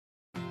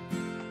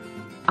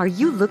Are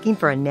you looking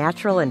for a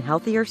natural and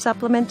healthier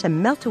supplement to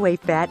melt away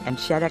fat and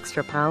shed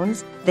extra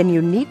pounds? Then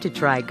you need to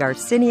try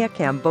Garcinia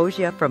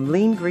Cambogia from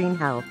Lean Green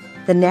Health,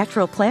 the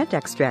natural plant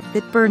extract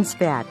that burns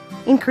fat,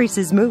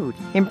 increases mood,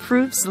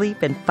 improves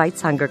sleep, and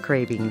fights hunger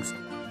cravings.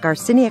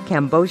 Garcinia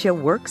Cambogia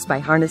works by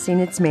harnessing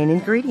its main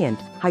ingredient,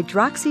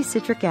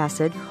 hydroxycitric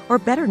acid, or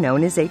better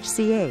known as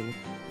HCA.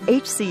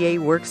 HCA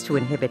works to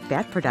inhibit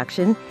fat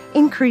production,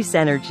 increase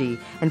energy,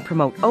 and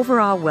promote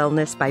overall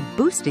wellness by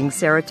boosting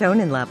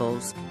serotonin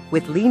levels.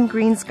 With Lean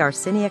Green's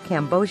Garcinia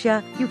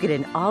Cambogia, you get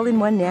an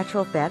all-in-one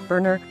natural fat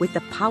burner with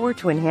the power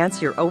to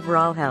enhance your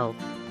overall health.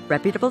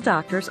 Reputable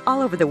doctors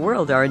all over the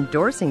world are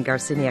endorsing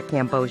Garcinia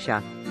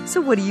Cambogia.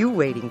 So what are you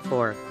waiting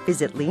for?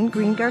 Visit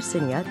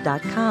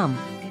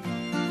leangreengarcinia.com.